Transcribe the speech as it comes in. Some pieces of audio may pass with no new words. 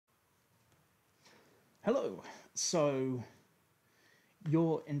Hello. So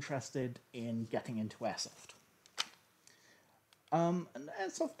you're interested in getting into airsoft. And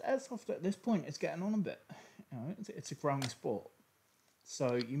airsoft at this point is getting on a bit. It's a growing sport.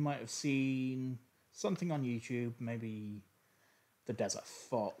 So you might have seen something on YouTube, maybe the Desert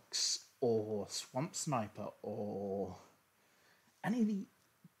Fox or Swamp Sniper or any of the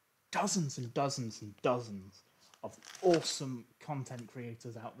dozens and dozens and dozens of awesome content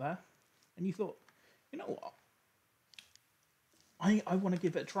creators out there. And you thought, you know what? I want to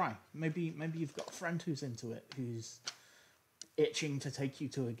give it a try. Maybe you've got a friend who's into it, who's itching to take you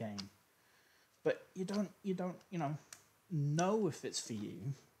to a game, but you don't know if it's for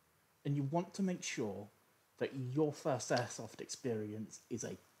you, and you want to make sure that your first airsoft experience is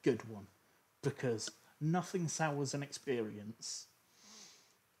a good one, because nothing sours an experience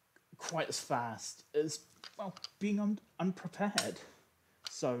quite as fast as being unprepared.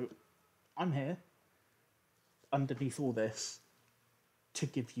 So I'm here underneath all this to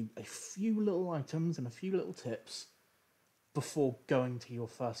give you a few little items and a few little tips before going to your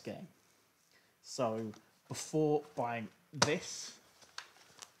first game. So before buying this,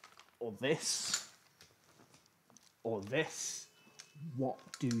 or this, or this, what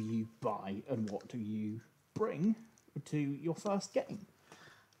do you buy and what do you bring to your first game?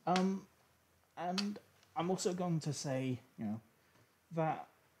 And I'm also going to say, that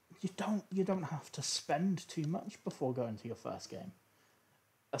you don't have to spend too much before going to your first game.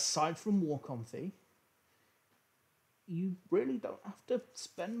 Aside from walk-on fee, you really don't have to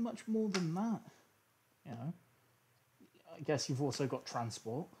spend much more than that. I guess you've also got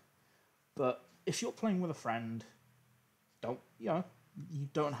transport, but if you're playing with a friend, you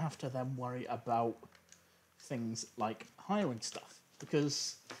don't have to then worry about things like hiring stuff,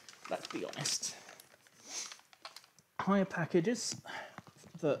 because let's be honest, hire packages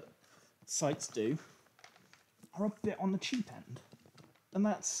that sites do are a bit on the cheap end. And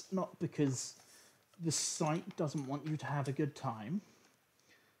that's not because the site doesn't want you to have a good time.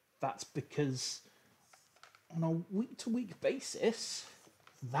 That's because on a week-to-week basis,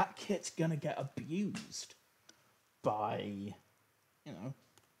 that kit's gonna get abused by,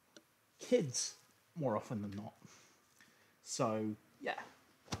 kids more often than not. So, yeah.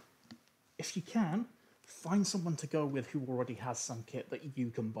 If you can, find someone to go with who already has some kit that you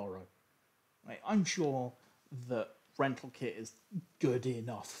can borrow. Right? I'm sure that rental kit is good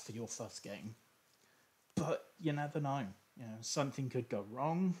enough for your first game, but you never know. Something could go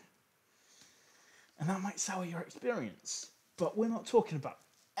wrong, and that might sour your experience. But we're not talking about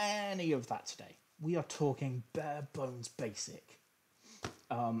any of that today. We are talking bare bones basic.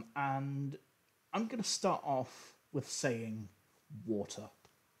 And I'm going to start off with saying water.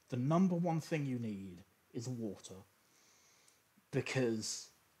 The number one thing you need is water, because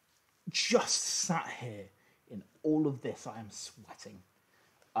just sat here in all of this, I am sweating.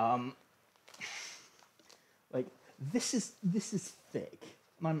 This is thick,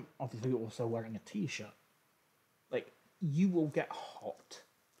 and I'm obviously also wearing a t-shirt. You will get hot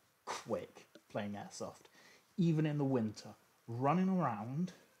quick playing airsoft, even in the winter, running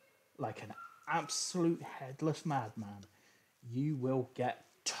around like an absolute headless madman. You will get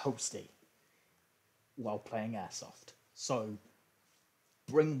toasty while playing airsoft. So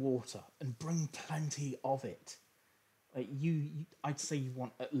bring water, and bring plenty of it. I'd say you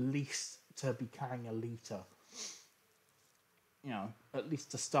want at least to be carrying a litre, at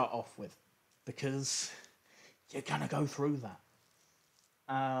least to start off with, because you're gonna go through that.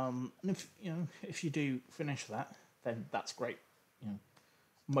 And if you do finish that, then that's great.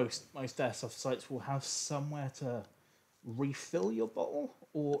 Most airsoft sites will have somewhere to refill your bottle,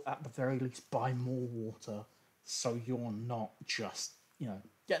 or at the very least buy more water, so you're not just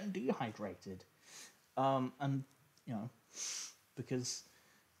getting dehydrated. Because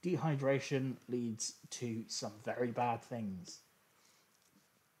dehydration leads to some very bad things.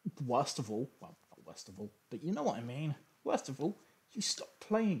 Worst of all, well, not worst of all, but you know what I mean. Worst of all, you stop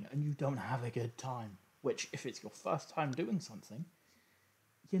playing and you don't have a good time. Which, if it's your first time doing something,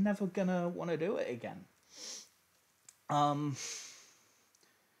 you're never gonna want to do it again.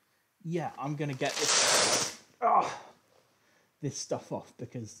 Yeah, I'm gonna get this stuff off,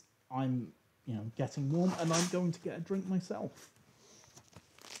 because I'm, getting warm, and I'm going to get a drink myself.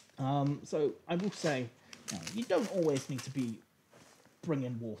 So I will say, you don't always need to be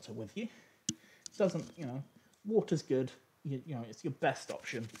bringing water with you. It doesn't, water's good. It's your best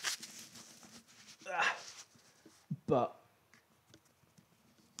option. But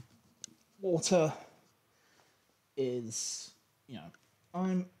water is,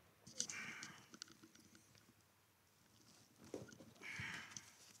 I'm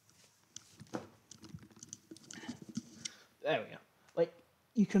there we go. Like,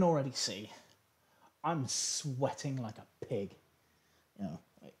 you can already see, I'm sweating like a pig. You know,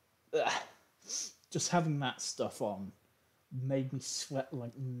 like, ugh. Just having that stuff on made me sweat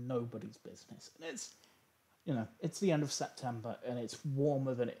like nobody's business. And it's, you know, it's the end of September and it's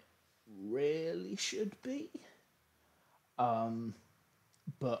warmer than it really should be.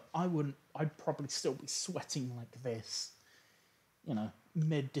 But I'd probably still be sweating like this, you know,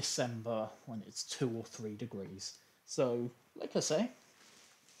 mid-December when it's 2 or 3 degrees. So, like I say,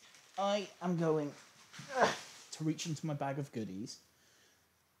 I am going to reach into my bag of goodies.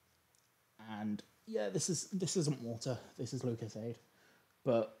 And yeah, this isn't water, this is Lucasade.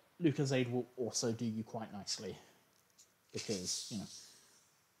 But Lucasade will also do you quite nicely. Because, you know,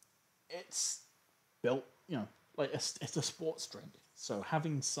 it's built, you know, like it's a sports drink. So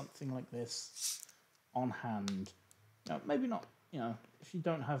having something like this on hand, you know, maybe not, you know, if you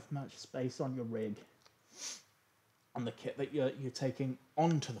don't have much space on your rig and the kit that you're taking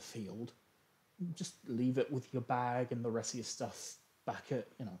onto the field, just leave it with your bag and the rest of your stuff back at,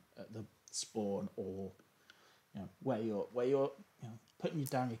 you know, at the spawn, or, you know, where you're you know, putting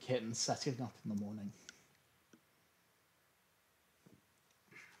down your kit and setting up in the morning.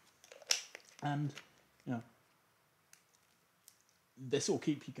 And, you know, this will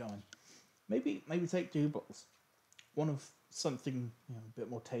keep you going. Maybe take doubles. One of something, you know, a bit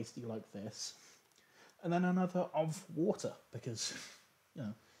more tasty like this, and then another of water, because, you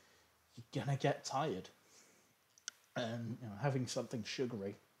know, you're gonna get tired, and, you know, having something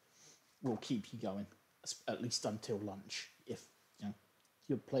sugary will keep you going, at least until lunch, if, you know,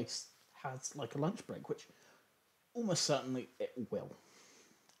 your place has like a lunch break, which almost certainly it will.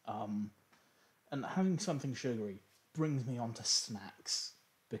 And having something sugary brings me on to snacks,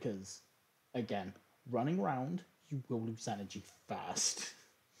 because, again, running around, you will lose energy fast.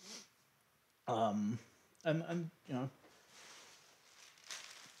 And you know,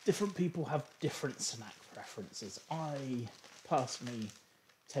 different people have different snack preferences. I personally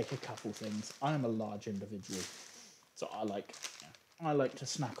take a couple things. I am a large individual, so I like to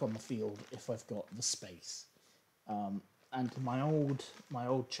snack on the field if I've got the space. And my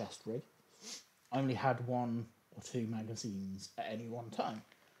old chest rig, I only had 1 or 2 magazines at any one time,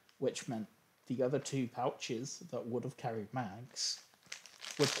 which meant the other 2 pouches that would have carried mags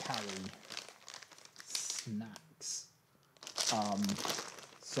would carry snacks.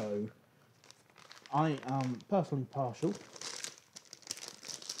 So I am personally partial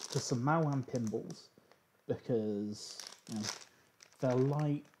to some Maoam pinballs, because, you know, they're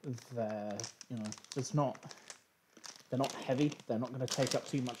light, you know, they're not heavy, they're not going to take up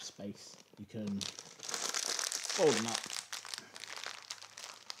too much space. You can fold them up,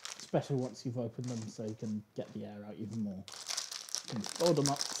 especially once you've opened them, so you can get the air out even more. You can fold them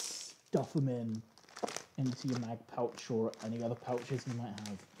up, stuff them into your mag pouch or any other pouches you might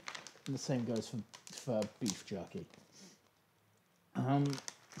have. And the same goes for beef jerky.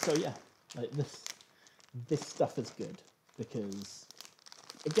 So yeah, like this stuff is good, because,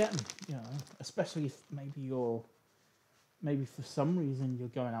 again, you know, especially if maybe for some reason you're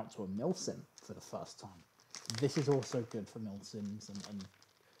going out to a milsim for the first time, this is also good for milsims and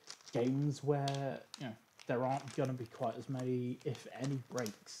games where, you know, there aren't going to be quite as many, if any,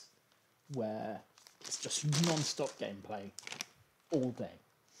 breaks, where it's just non-stop gameplay all day.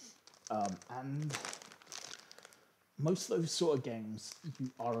 And most of those sort of games, you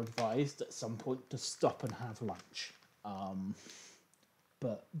are advised at some point to stop and have lunch.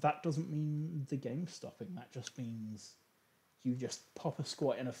 But that doesn't mean the game's stopping. That just means you just pop a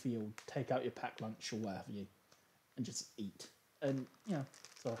squat in a field, take out your packed lunch or whatever and just eat. And, you know,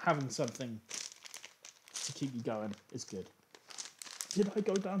 so having something to keep you going is good. Did I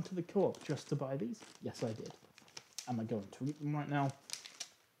go down to the co-op just to buy these? Yes, I did. Am I going to eat them right now?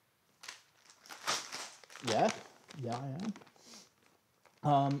 Yeah, I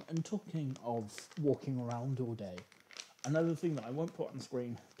am. And talking of walking around all day, another thing that I won't put on the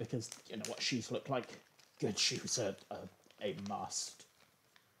screen, because you know what shoes look like. Good shoes are a must.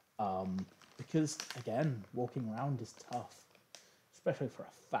 Because, again, walking around is tough, especially for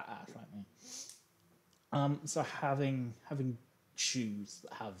a fat ass like me. So having shoes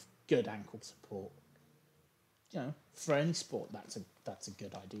that have good ankle support, you know, for any sport, that's a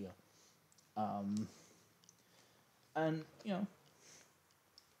good idea. And, you know,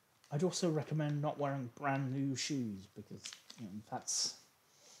 I'd also recommend not wearing brand new shoes, because, you know, that's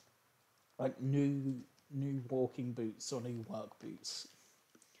like new walking boots or new work boots.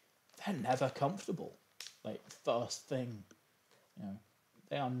 They're never comfortable. Like, first thing, you know,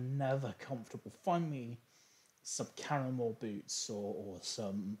 they are never comfortable. Find me some Caramel boots or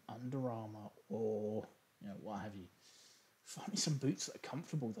some Under Armour or, you know, what have you, find me some boots that are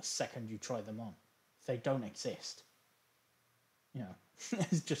comfortable the second you try them on. They don't exist. You know,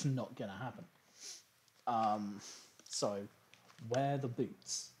 it's just not going to happen. So wear the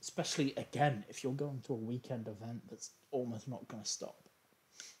boots, especially again if you're going to a weekend event that's almost not going to stop.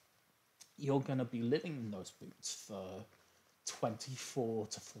 You're going to be living in those boots for 24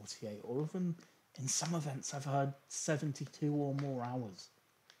 to 48, or even in some events I've heard 72 or more hours.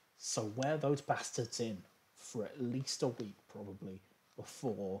 So wear those bastards in for at least a week probably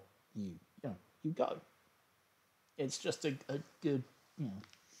before you go. It's just a good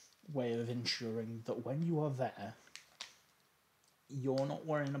way of ensuring that when you are there, you're not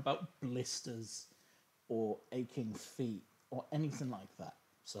worrying about blisters or aching feet or anything like that.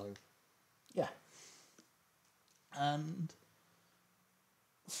 So yeah. And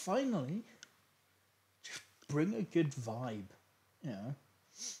finally, just bring a good vibe,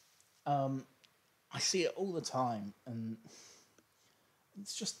 I see it all the time, and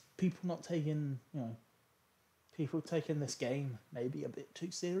it's just people not taking, people taking this game maybe a bit too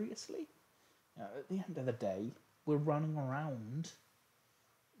seriously. At the end of the day, we're running around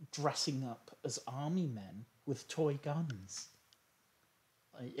dressing up as army men with toy guns.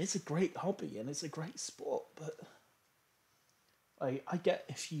 Like, it's a great hobby and it's a great sport, but I get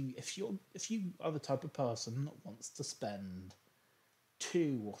if you are the type of person that wants to spend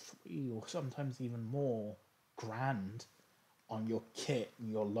 2 or 3 or sometimes even more grand on your kit and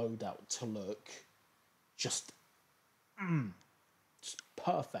your loadout to look just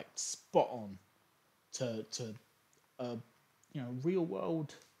perfect, spot on to a real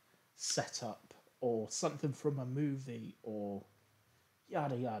world setup or something from a movie or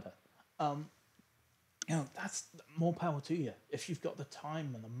yada yada. That's more power to you. If you've got the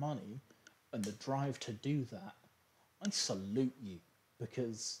time and the money and the drive to do that, I salute you,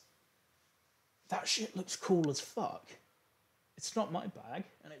 because that shit looks cool as fuck. It's not my bag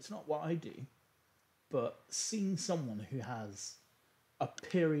and it's not what I do, but seeing someone who has a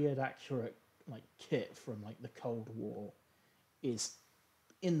period accurate kit from the Cold War is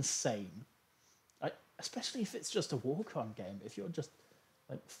insane. Especially if it's just a walk-on game. If you're just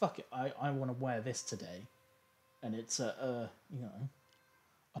fuck it, I want to wear this today, and it's a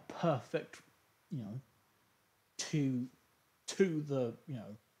perfect to the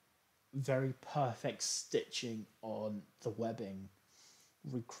very perfect stitching on the webbing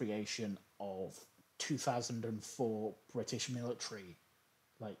recreation of 2004 British military,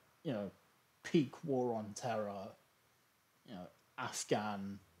 peak war on terror,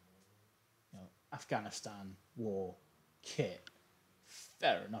 Afghanistan war kit.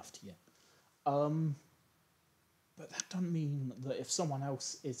 Fair enough to you. But that doesn't mean that if someone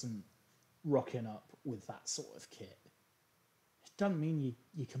else isn't rocking up with that sort of kit, it doesn't mean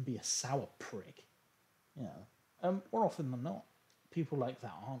you can be a sour prick. More often than not, people like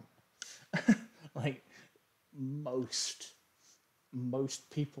that aren't. Most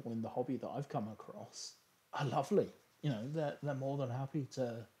people in the hobby that I've come across are lovely. They're more than happy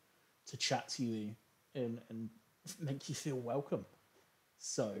to chat to you and make you feel welcome.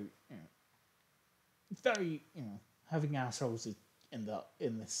 So, very, having assholes in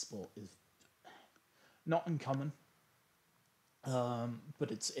this sport is not uncommon, but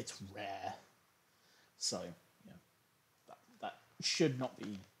it's rare. So, that should not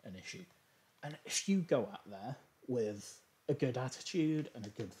be an issue. And if you go out there with a good attitude and a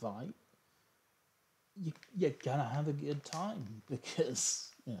good vibe, you're gonna have a good time,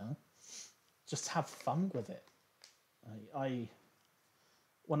 because just have fun with it.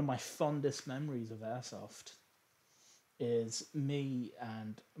 One of my fondest memories of airsoft is me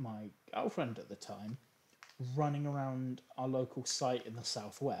and my girlfriend at the time running around our local site in the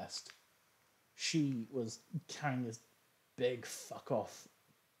southwest. She was carrying this big fuck off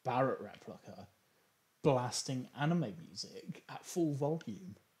Barrett replica, blasting anime music at full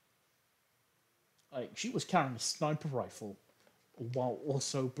volume. She was carrying a sniper rifle while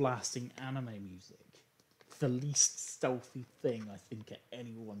also blasting anime music. The least stealthy thing I think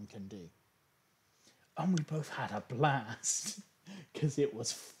anyone can do. And we both had a blast because it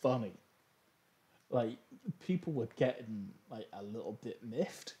was funny. People were getting a little bit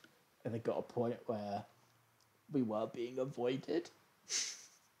miffed, and it got a point where we were being avoided.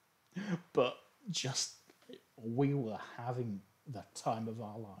 But just we were having the time of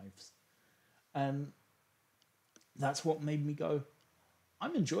our lives. And that's what made me go,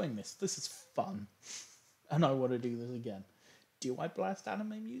 I'm enjoying this. This is fun. And I want to do this again. Do I blast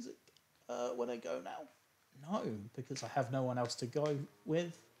anime music when I go now? No, because I have no one else to go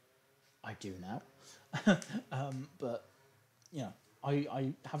with. I do now. But,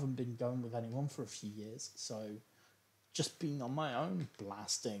 I haven't been going with anyone for a few years. So just being on my own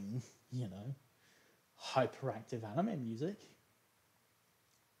blasting, you know, hyperactive anime music.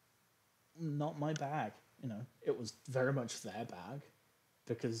 Not my bag, you know. It was very much their bag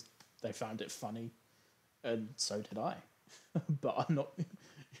because they found it funny, and so did I. But I'm not, you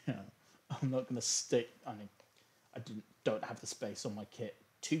know, I'm not going to stick. I mean, don't have the space on my kit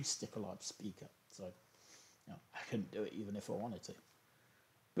to stick a large speaker, so you know, I couldn't do it even if I wanted to.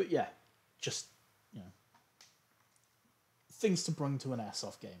 But yeah, just, you know, things to bring to an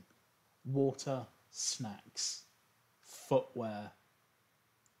airsoft game: water, snacks, footwear,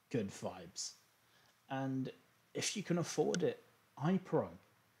 good vibes. And if you can afford it, iPro,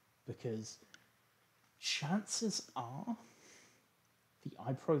 because chances are the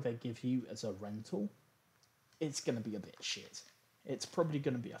iPro they give you as a rental, it's going to be a bit shit. It's probably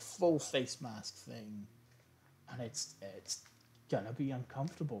going to be a full face mask thing, and it's going to be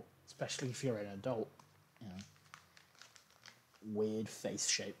uncomfortable, especially if you're an adult. You know, weird face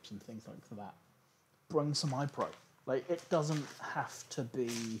shapes and things like that. Bring some iPro. Like, it doesn't have to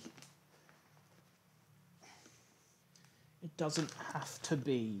be... It doesn't have to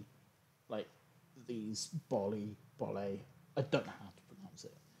be, like, these bolle. I don't know how to pronounce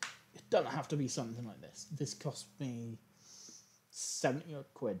it. It doesn't have to be something like this. This cost me 70 odd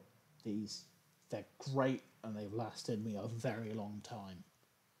quid. They're great, and they've lasted me a very long time.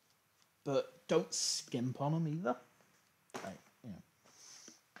 But don't skimp on them either. Like, you know,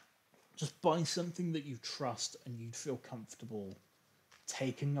 just buy something that you trust and you'd feel comfortable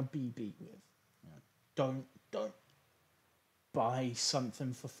taking a BB with. You know, don't buy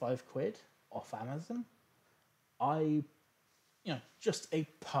something for £5 off Amazon. You know, just a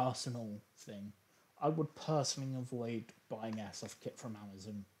personal thing. I would personally avoid buying airsoft kit from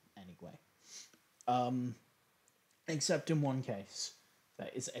Amazon anyway. Except in one case. There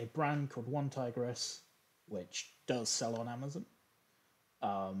is a brand called One Tigress, which does sell on Amazon.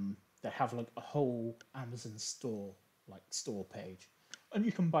 They have like a whole Amazon store page, and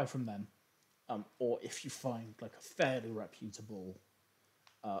you can buy from them. Or if you find like a fairly reputable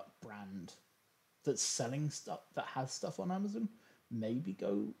brand that's selling stuff, that has stuff on Amazon, maybe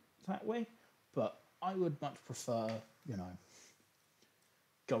go that way. But I would much prefer, you know,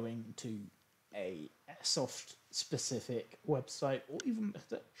 going to a airsoft specific website or even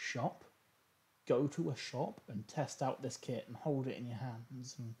a shop. Go to a shop and test out this kit and hold it in your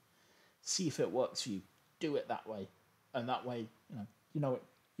hands and see if it works for you. Do it that way, and that way, you know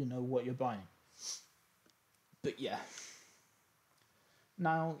what you're buying. But yeah,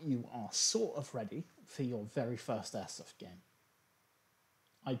 now you are sort of ready for your very first airsoft game.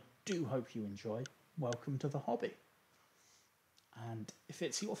 I do hope you enjoy. Welcome to the hobby. And if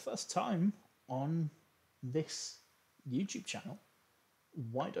it's your first time on this YouTube channel,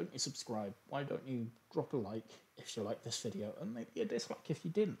 why don't you subscribe? Why don't you drop a like if you like this video, and maybe a dislike if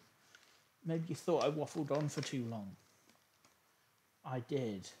you didn't? Maybe you thought I waffled on for too long. I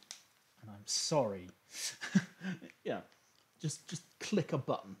did, and I'm sorry. Yeah, just click a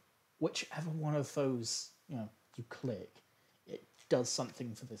button. Whichever one of those, you click, it does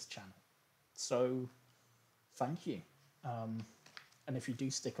something for this channel. So, thank you. And if you do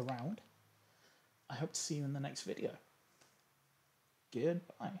stick around, I hope to see you in the next video.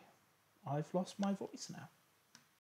 Goodbye. I've lost my voice now.